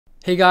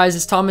Hey guys,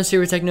 it's Thomas here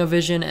with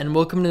Technovision, and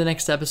welcome to the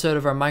next episode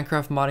of our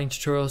Minecraft modding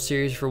tutorial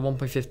series for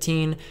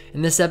 1.15.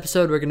 In this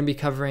episode, we're going to be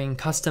covering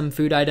custom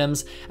food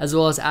items, as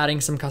well as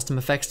adding some custom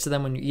effects to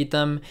them when you eat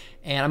them.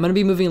 And I'm going to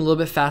be moving a little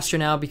bit faster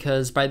now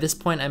because by this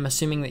point, I'm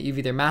assuming that you've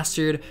either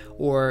mastered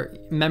or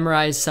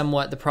memorized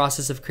somewhat the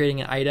process of creating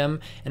an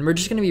item. And we're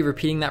just going to be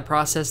repeating that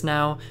process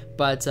now,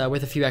 but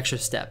with a few extra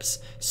steps.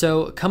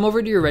 So come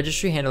over to your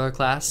registry handler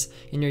class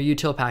in your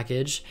util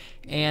package,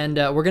 and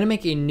we're going to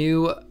make a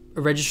new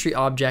registry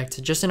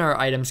object just in our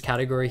items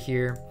category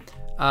here,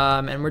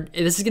 and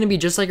this is going to be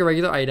just like a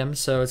regular item,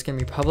 so it's going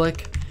to be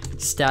public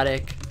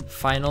static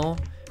final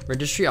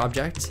registry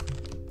object.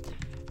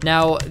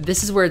 Now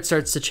this is where it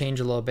starts to change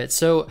a little bit,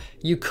 so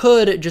you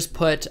could just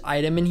put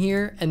item in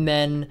here and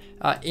then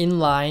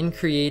inline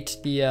create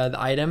the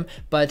item,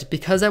 but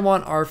because I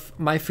want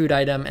my food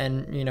item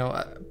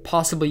and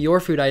possibly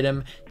your food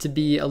item to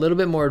be a little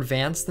bit more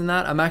advanced than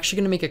that, I'm actually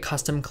going to make a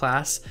custom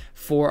class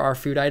for our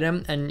food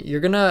item. And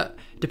you're gonna,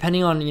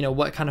 depending on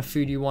what kind of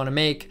food you want to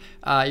make,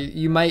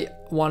 you might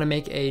want to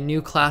make a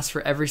new class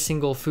for every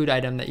single food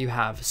item that you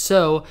have.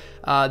 So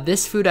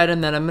this food item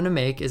that I'm going to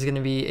make is going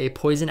to be a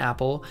poison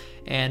apple,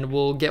 and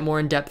we'll get more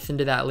in depth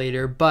into that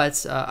later,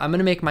 but I'm going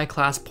to make my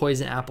class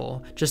poison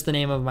apple, just the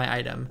name of my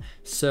item.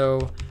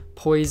 So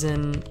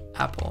poison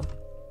apple,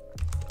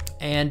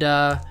 and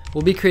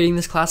we'll be creating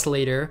this class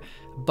later,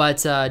 but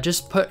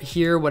just put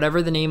here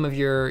whatever the name of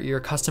your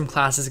custom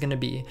class is going to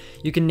be.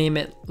 You can name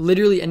it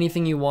literally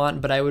anything you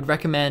want, but I would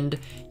recommend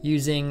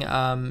using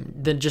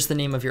just the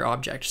name of your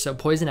object. So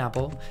poison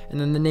apple, and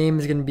then the name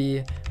is going to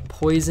be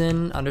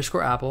poison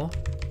underscore apple,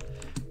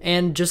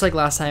 and just like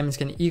last time, it's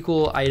going to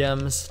equal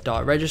items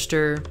dot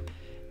register,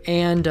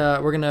 and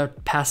we're going to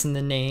pass in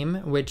the name,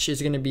 which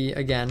is going to be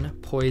again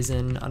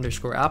poison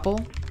underscore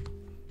apple,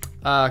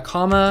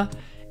 comma,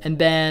 and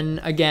then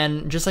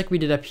again, just like we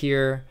did up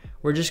here,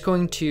 we're just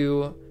going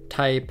to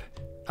type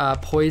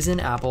poison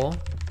apple.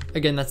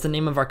 Again, that's the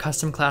name of our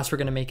custom class we're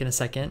going to make in a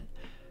second.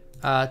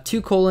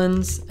 2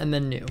 colons and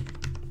then new,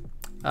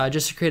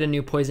 just to create a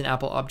new poison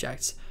apple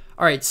object.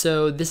 All right,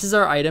 so this is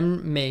our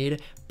item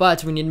made,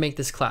 but we need to make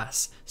this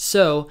class.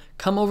 So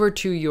come over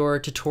to your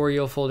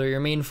tutorial folder, your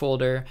main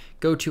folder,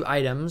 go to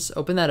items,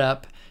 open that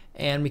up,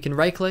 and we can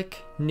right click,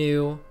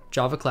 new,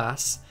 Java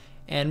class,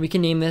 and we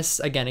can name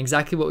this, again,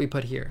 exactly what we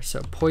put here.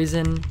 So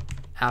poison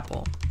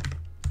apple.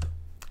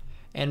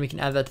 And we can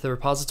add that to the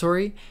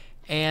repository.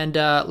 And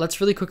let's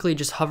really quickly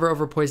just hover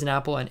over poison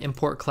apple and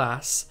import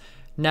class.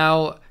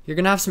 Now you're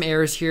gonna have some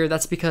errors here.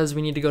 That's because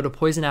we need to go to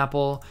poison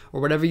apple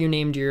or whatever you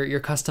named your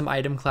custom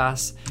item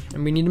class,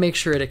 and we need to make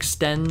sure it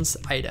extends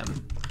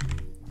item.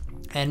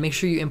 And make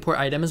sure you import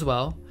item as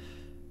well.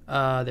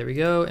 There we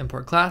go,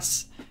 import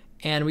class.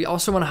 And we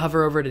also want to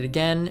hover over it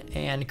again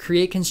and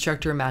create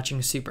constructor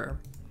matching super.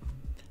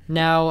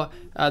 Now,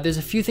 there's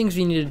a few things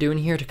we need to do in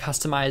here to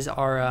customize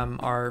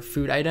our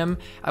food item.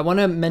 I want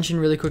to mention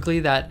really quickly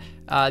that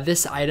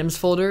this items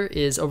folder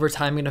is over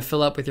time going to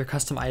fill up with your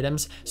custom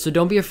items. So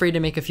don't be afraid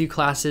to make a few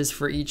classes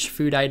for each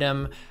food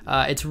item.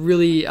 It's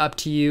really up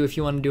to you if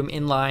you want to do them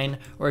inline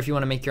or if you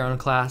want to make your own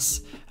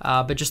class.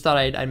 But just thought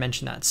I'd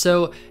mention that.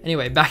 So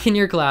anyway, back in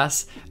your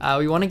class,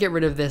 we want to get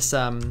rid of this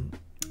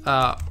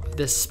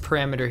this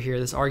parameter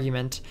here, this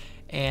argument.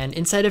 And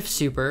inside of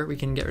super, we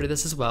can get rid of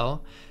this as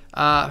well.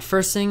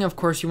 First thing, of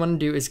course, you want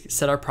to do is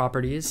set our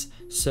properties.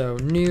 So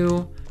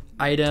new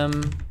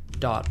item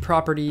dot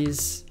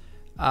properties,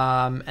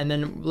 and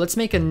then let's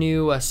make a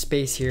new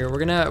space here. We're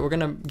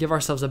gonna give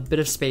ourselves a bit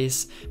of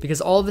space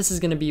because all of this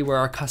is gonna be where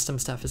our custom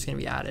stuff is gonna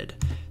be added.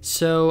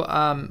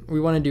 So we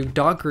want to do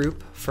dot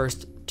group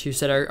first to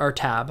set our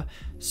tab.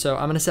 So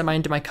I'm gonna set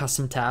mine to my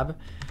custom tab,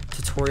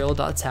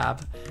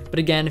 tutorial.tab. But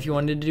again, if you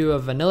wanted to do a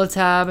vanilla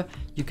tab,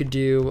 you could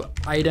do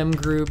item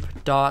group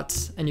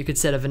dot, and you could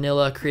set a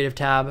vanilla creative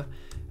tab,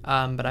 but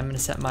I'm going to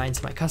set mine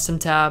to my custom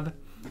tab.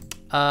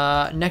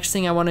 Next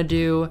thing I want to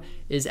do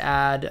is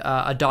add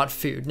a dot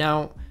food.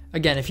 Now,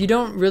 again, if you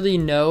don't really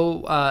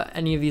know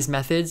any of these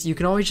methods, you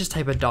can always just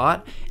type a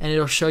dot and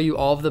it'll show you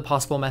all of the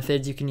possible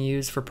methods you can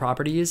use for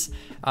properties.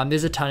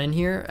 There's a ton in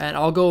here, and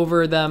I'll go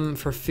over them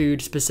for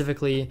food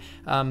specifically,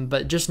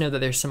 but just know that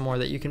there's some more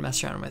that you can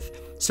mess around with.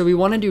 So we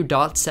want to do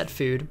dot set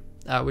food,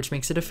 which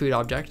makes it a food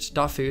object,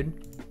 dot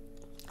food.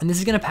 And this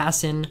is going to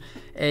pass in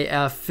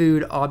a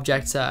food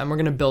object, and we're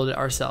going to build it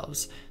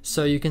ourselves.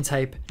 So you can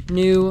type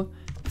new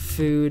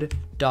food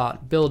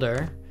dot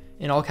builder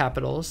in all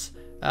capitals.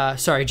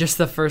 Sorry, just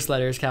the first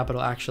letter is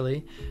capital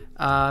actually.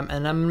 And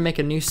I'm gonna make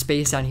a new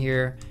space down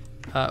here.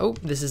 Oh,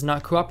 this is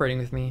not cooperating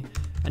with me.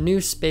 A new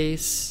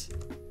space,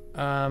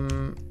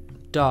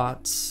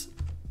 dots.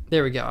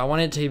 There we go. I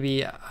want it to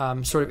be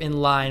sort of in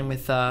line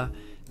with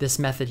this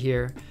method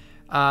here.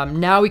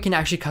 Now we can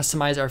actually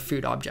customize our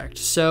food object.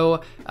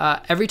 So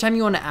every time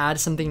you want to add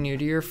something new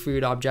to your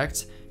food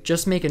object,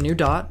 just make a new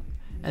dot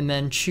and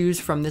then choose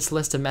from this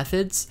list of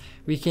methods.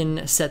 We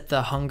can set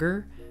the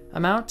hunger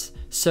amount.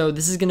 So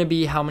this is going to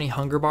be how many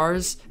hunger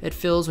bars it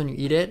fills when you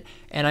eat it.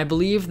 And I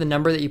believe the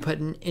number that you put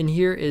in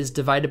here is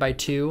divided by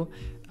 2.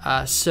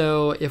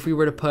 So if we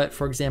were to put,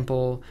 for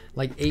example,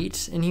 like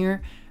 8 in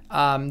here,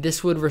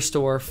 this would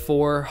restore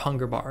 4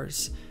 hunger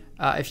bars.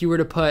 If you were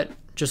to put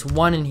just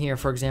 1 in here,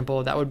 for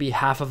example, that would be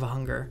half of a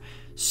hunger.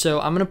 So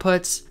I'm gonna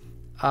put,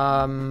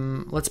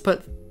 let's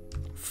put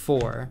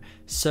 4.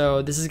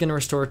 So this is gonna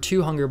restore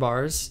 2 hunger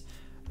bars.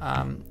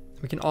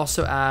 We can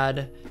also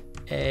add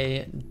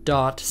a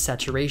dot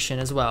saturation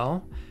as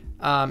well.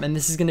 And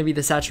this is gonna be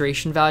the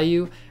saturation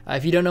value.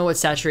 If you don't know what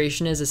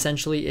saturation is,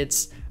 essentially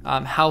it's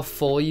how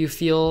full you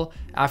feel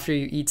after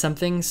you eat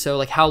something. So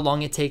like how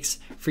long it takes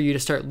for you to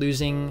start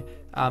losing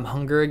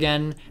hunger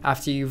again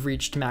after you've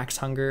reached max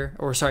hunger,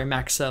 or sorry,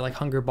 max like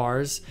hunger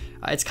bars.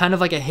 It's kind of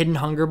like a hidden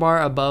hunger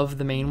bar above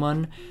the main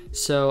one.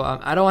 So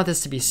I don't want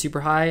this to be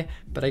super high,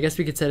 but I guess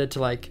we could set it to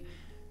like,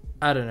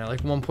 I don't know,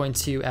 like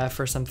 1.2F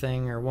or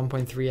something, or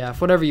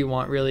 1.3F, whatever you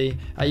want really.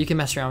 You can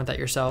mess around with that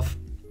yourself.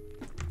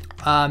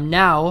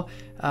 Now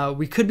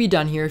we could be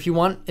done here. If you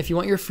want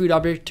your food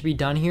object to be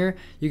done here,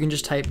 you can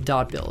just type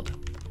 .build,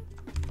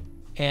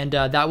 and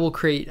that will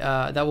create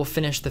that will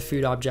finish the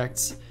food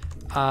objects.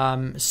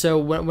 So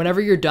whenever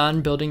you're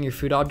done building your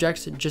food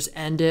objects, just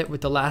end it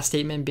with the last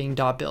statement being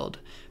 .build.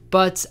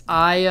 But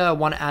I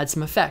want to add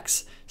some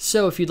effects.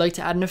 So if you'd like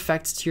to add an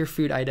effect to your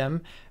food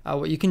item,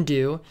 what you can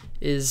do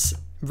is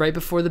right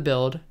before the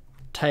build,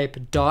 type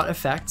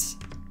 .effects,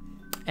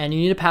 and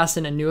you need to pass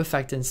in a new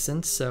effect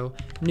instance. So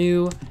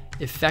new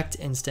effect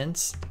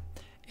instance,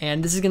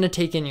 and this is going to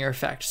take in your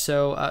effect.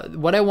 So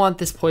what I want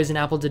this poison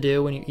apple to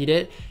do when you eat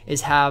it is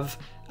have,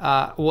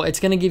 well, it's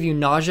going to give you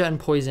nausea and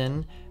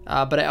poison,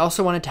 but I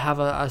also want it to have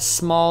a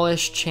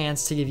smallish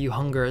chance to give you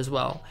hunger as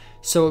well.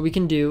 So what we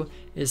can do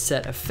is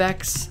set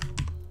effects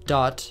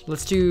dot,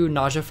 let's do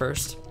nausea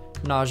first,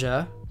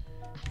 nausea,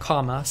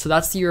 comma, so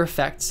that's your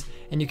effects,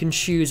 and you can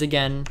choose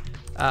again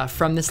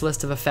from this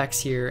list of effects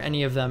here,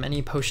 any of them,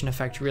 any potion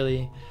effect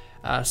really.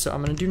 So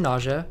I'm going to do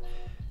nausea.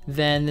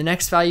 Then the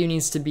next value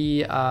needs to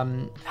be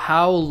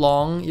how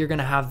long you're going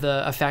to have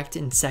the effect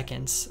in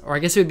seconds, or I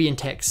guess it would be in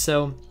ticks.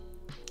 So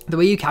the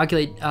way you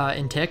calculate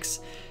in ticks,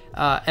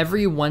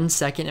 every 1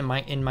 second in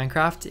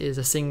Minecraft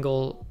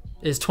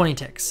is 20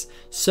 ticks.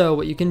 So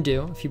what you can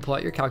do, if you pull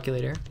out your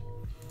calculator,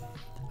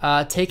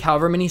 take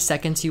however many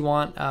seconds you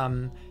want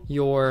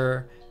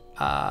your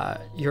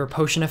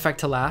potion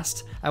effect to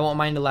last. I want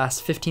mine to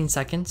last 15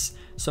 seconds.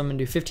 So I'm gonna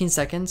do 15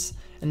 seconds,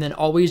 and then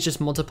always just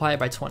multiply it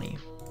by 20.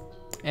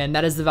 And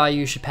that is the value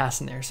you should pass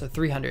in there, so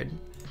 300.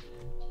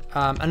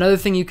 Another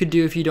thing you could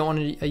do if you don't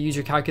want to use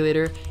your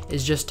calculator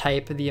is just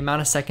type the amount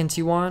of seconds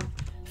you want,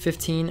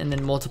 15, and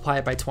then multiply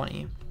it by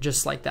 20,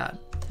 just like that.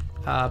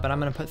 But I'm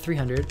gonna put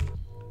 300,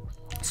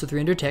 so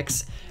 300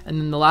 ticks. And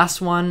then the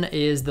last one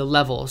is the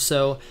level.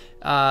 So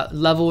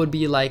level would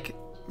be like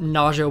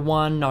nausea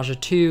 1, nausea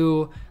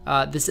 2.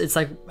 It's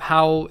like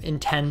how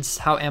intense,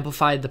 how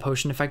amplified the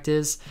potion effect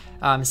is.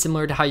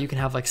 Similar to how you can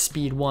have like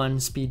speed 1,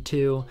 speed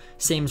 2,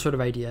 same sort of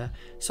idea.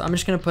 So I'm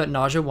just gonna put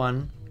nausea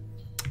 1.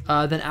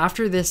 Then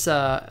after this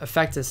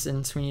effect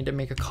instance, we need to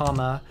make a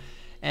comma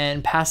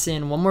and pass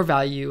in one more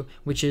value,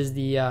 which is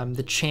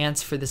the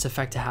chance for this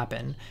effect to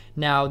happen.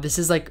 Now this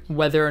is like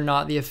whether or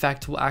not the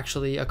effect will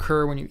actually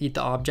occur when you eat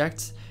the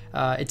object.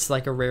 It's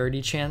like a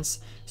rarity chance.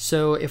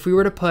 So if we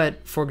were to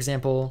put, for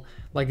example,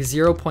 like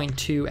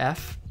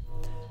 0.2F,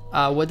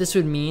 what this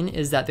would mean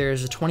is that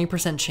there's a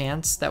 20%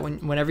 chance that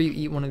whenever you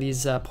eat one of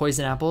these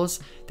poison apples,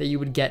 that you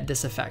would get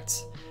this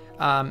effect.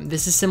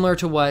 This is similar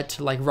to what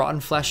like rotten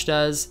flesh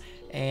does,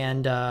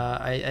 and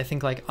I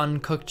think like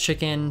uncooked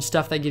chicken,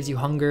 stuff that gives you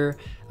hunger.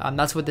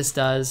 That's what this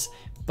does.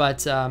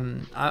 But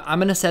I'm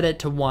gonna set it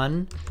to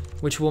 1,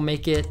 which will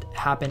make it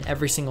happen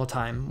every single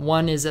time.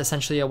 1 is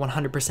essentially a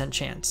 100%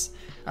 chance.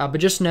 But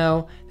just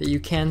know that you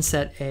can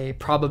set a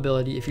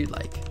probability if you'd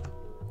like.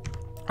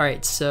 All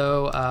right,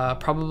 so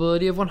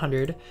probability of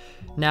 100.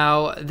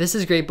 Now this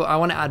is great, but I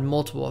want to add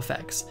multiple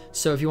effects.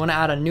 So if you want to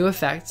add a new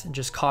effect,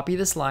 just copy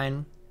this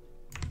line,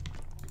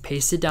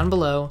 paste it down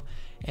below,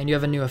 and you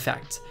have a new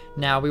effect.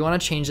 Now we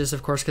want to change this,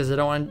 of course, because I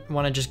don't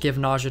want to just give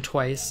nausea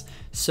twice.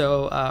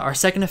 So our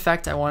second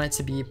effect, I want it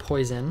to be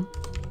poison.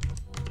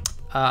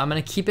 I'm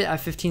going to keep it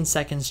at 15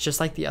 seconds, just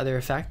like the other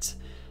effect.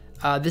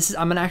 I'm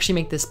going to actually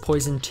make this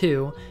poison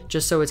 2,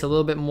 just so it's a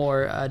little bit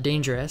more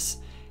dangerous.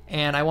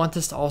 And I want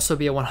this to also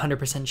be a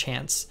 100%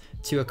 chance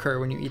to occur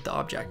when you eat the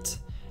object.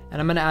 And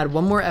I'm gonna add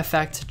one more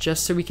effect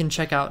just so we can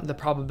check out the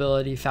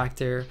probability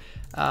factor.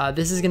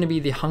 This is gonna be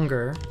the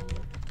hunger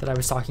that I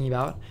was talking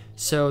about.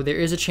 So there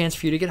is a chance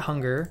for you to get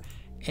hunger.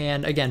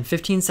 And again,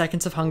 15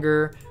 seconds of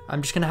hunger.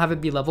 I'm just gonna have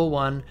it be level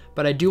 1,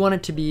 but I do want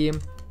it to be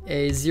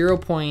a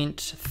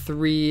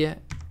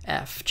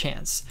 0.3F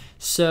chance.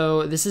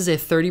 So this is a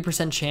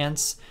 30%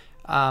 chance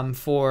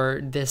for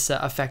this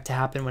effect to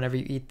happen whenever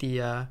you eat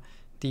the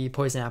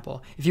poison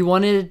apple. If you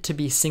wanted it to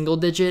be single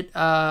digit,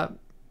 what's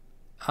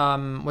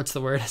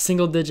the word?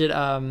 Single digit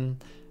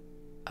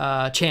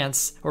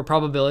chance or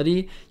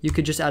probability, you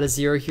could just add a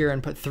 0 here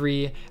and put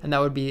 3, and that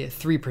would be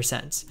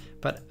 3%.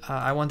 But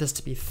I want this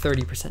to be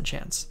 30%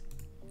 chance.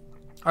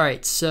 All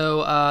right,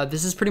 so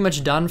this is pretty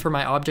much done for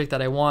my object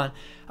that I want.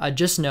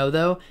 Just know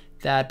though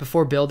that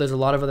before build, there's a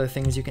lot of other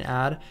things you can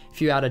add.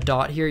 If you add a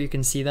dot here, you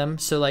can see them.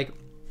 So like,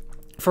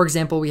 for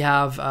example, we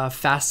have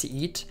fast to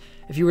eat.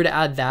 If you were to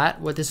add that,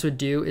 what this would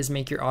do is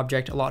make your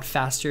object a lot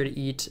faster to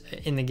eat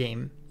in the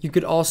game. You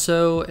could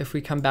also, if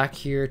we come back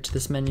here to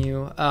this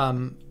menu,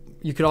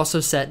 you could also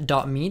set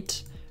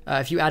 .meat.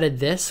 If you added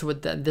this,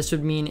 what this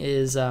would mean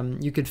is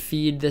you could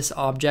feed this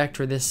object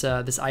or this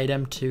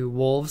item to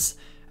wolves,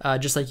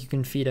 just like you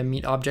can feed a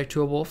meat object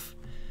to a wolf.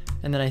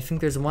 And then I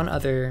think there's one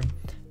other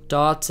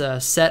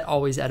set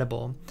always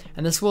edible,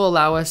 and this will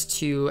allow us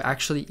to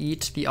actually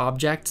eat the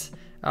object,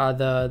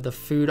 the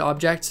food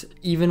object,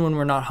 even when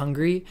we're not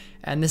hungry.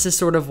 And this is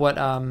sort of what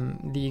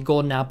the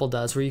golden apple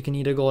does, where you can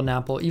eat a golden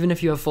apple even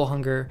if you have full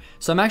hunger.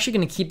 So I'm actually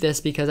going to keep this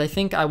because I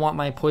think I want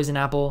my poison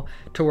apple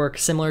to work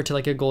similar to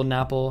like a golden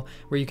apple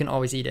where you can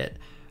always eat it.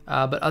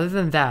 But other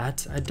than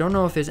that, I don't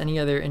know if there's any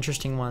other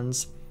interesting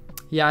ones.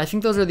 Yeah, I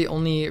think those are the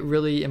only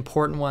really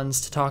important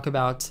ones to talk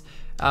about.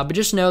 But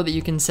just know that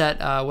you can set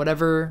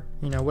whatever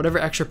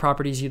extra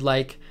properties you'd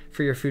like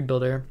for your food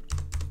builder.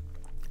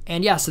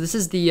 And yeah, so this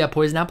is the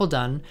poison apple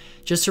done.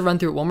 Just to run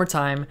through it one more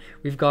time,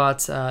 we've got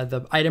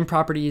the item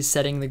properties,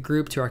 setting the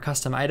group to our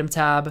custom item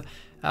tab,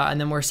 and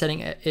then we're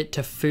setting it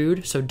to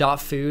food, so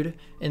 .food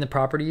in the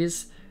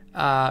properties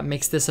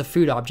makes this a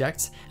food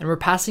object. And we're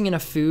passing in a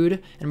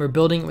food, and we're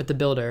building it with the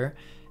builder,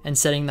 and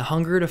setting the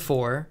hunger to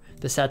 4,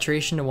 the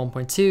saturation to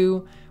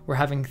 1.2, we're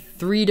having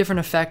 3 different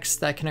effects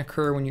that can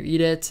occur when you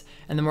eat it,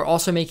 and then we're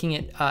also making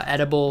it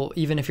edible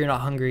even if you're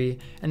not hungry,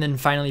 and then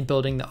finally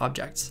building the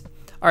objects.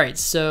 All right,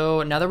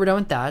 so now that we're done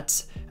with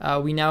that,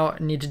 we now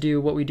need to do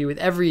what we do with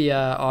every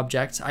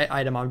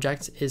item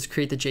object, is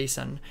create the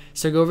JSON.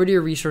 So go over to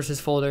your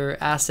resources folder,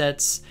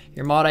 assets,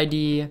 your mod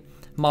ID,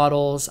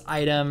 models,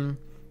 item,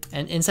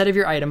 and inside of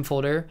your item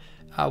folder,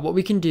 what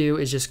we can do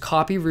is just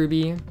copy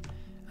Ruby,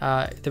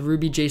 the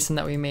Ruby JSON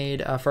that we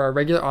made for our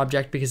regular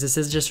object, because this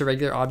is just a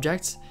regular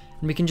object,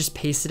 and we can just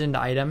paste it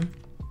into item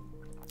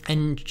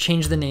and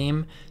change the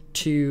name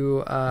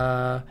to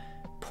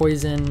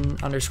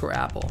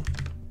poison_apple.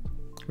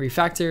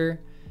 Refactor,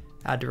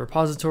 add to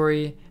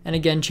repository, and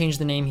again change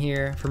the name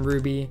here from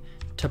Ruby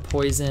to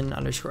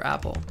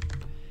poison_apple.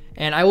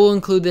 And I will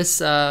include this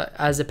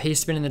as a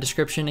paste bin in the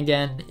description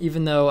again,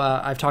 even though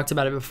I've talked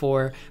about it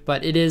before,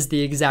 but it is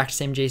the exact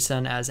same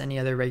JSON as any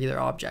other regular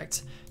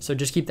object. So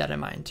just keep that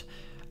in mind.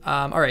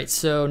 All right,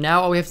 so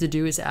now all we have to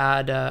do is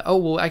add,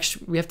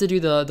 actually we have to do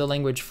the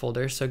language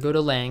folder. So go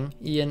to lang,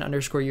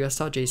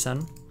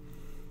 en_us.json.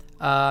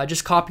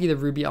 Just copy the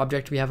Ruby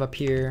object we have up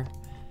here,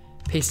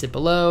 paste it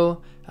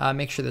below,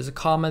 make sure there's a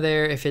comma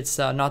there if it's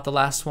not the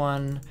last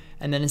one.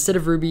 And then instead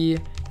of Ruby,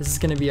 this is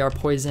gonna be our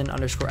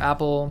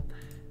poison_apple.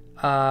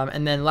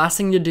 And then last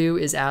thing to do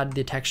is add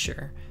the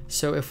texture.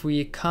 So if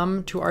we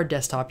come to our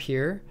desktop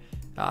here,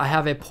 I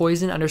have a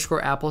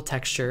poison_apple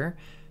texture.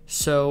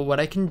 So what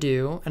I can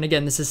do, and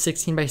again, this is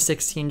 16 by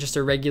 16, just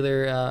a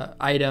regular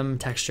item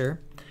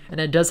texture. And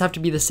it does have to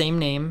be the same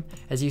name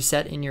as you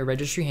set in your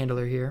registry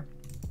handler here.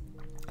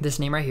 This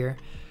name right here.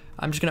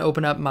 I'm just gonna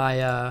open up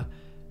my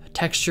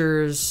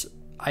textures,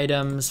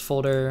 items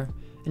folder,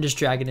 and just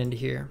drag it into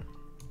here.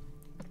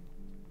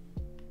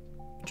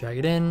 Drag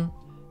it in,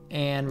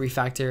 and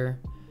refactor,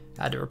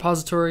 add to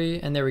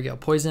repository, and there we go,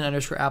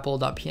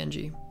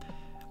 poison_apple.png.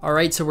 All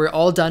right, so we're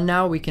all done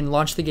now. We can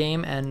launch the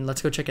game and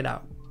let's go check it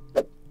out.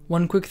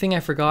 One quick thing I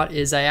forgot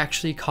is I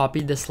actually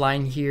copied this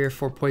line here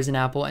for poison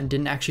apple and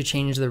didn't actually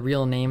change the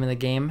real name in the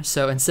game.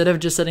 So instead of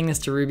just setting this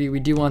to Ruby, we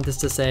do want this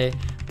to say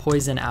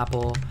poison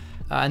apple,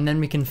 and then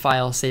we can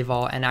file, save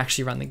all, and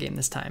actually run the game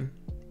this time.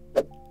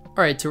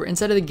 All right, so we're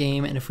inside of the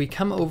game, and if we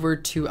come over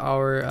to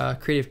our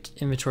creative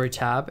inventory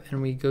tab and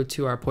we go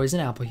to our poison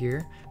apple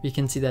here, we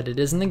can see that it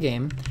is in the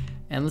game.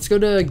 And let's go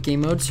to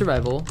game mode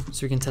survival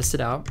so we can test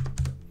it out.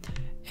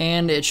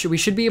 And we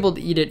should be able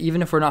to eat it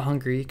even if we're not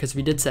hungry, because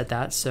we did set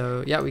that.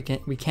 So yeah, we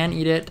can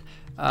eat it.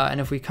 And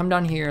if we come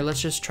down here,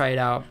 let's just try it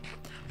out.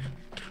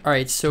 All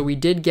right, so we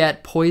did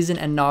get poison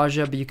and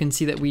nausea, but you can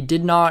see that we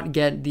did not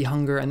get the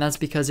hunger, and that's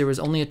because there was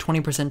only a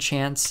 20%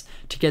 chance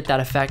to get that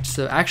effect.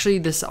 So actually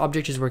this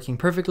object is working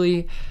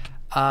perfectly,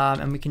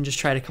 and we can just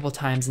try it a couple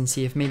times and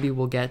see if maybe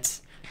we'll get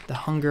the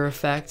hunger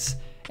effect.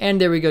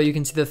 And there we go, you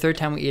can see the third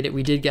time we ate it,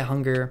 we did get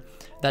hunger,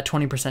 that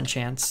 20%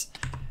 chance.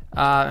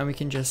 And we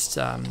can just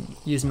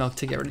use milk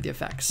to get rid of the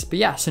effects. But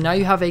yeah, so now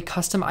you have a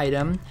custom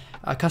item,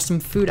 a custom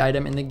food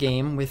item in the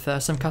game with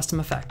some custom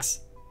effects.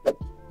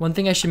 One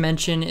thing I should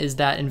mention is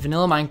that in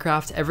vanilla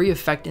Minecraft, every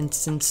effect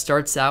instance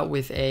starts out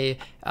with a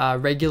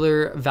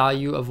regular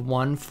value of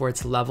 1 for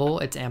its level,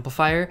 its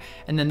amplifier,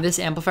 and then this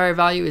amplifier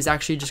value is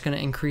actually just going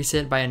to increase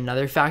it by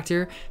another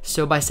factor.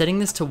 So by setting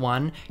this to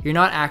 1, you're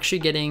not actually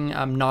getting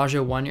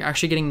nausea 1, you're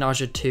actually getting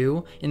nausea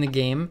 2 in the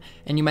game,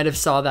 and you might have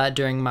saw that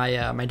during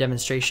my my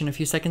demonstration a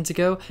few seconds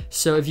ago.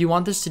 So if you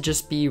want this to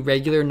just be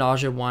regular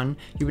nausea 1,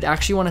 you would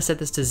actually want to set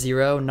this to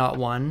 0, not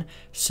 1.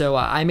 So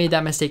I made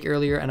that mistake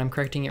earlier and I'm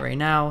correcting it right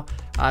now.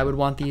 I would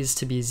want these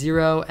to be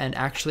 0, and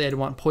actually I'd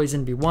want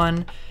poison be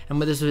 1. And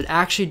what this would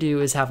actually do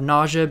is have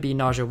nausea be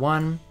nausea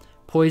 1,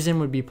 poison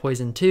would be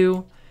poison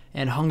 2,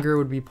 and hunger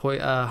would be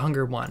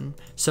hunger 1.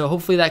 So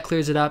hopefully that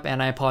clears it up,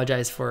 and I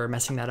apologize for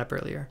messing that up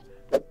earlier.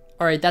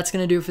 Alright, that's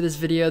going to do it for this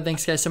video.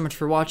 Thanks guys so much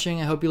for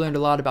watching. I hope you learned a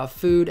lot about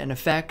food and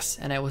effects,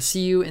 and I will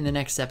see you in the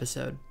next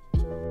episode.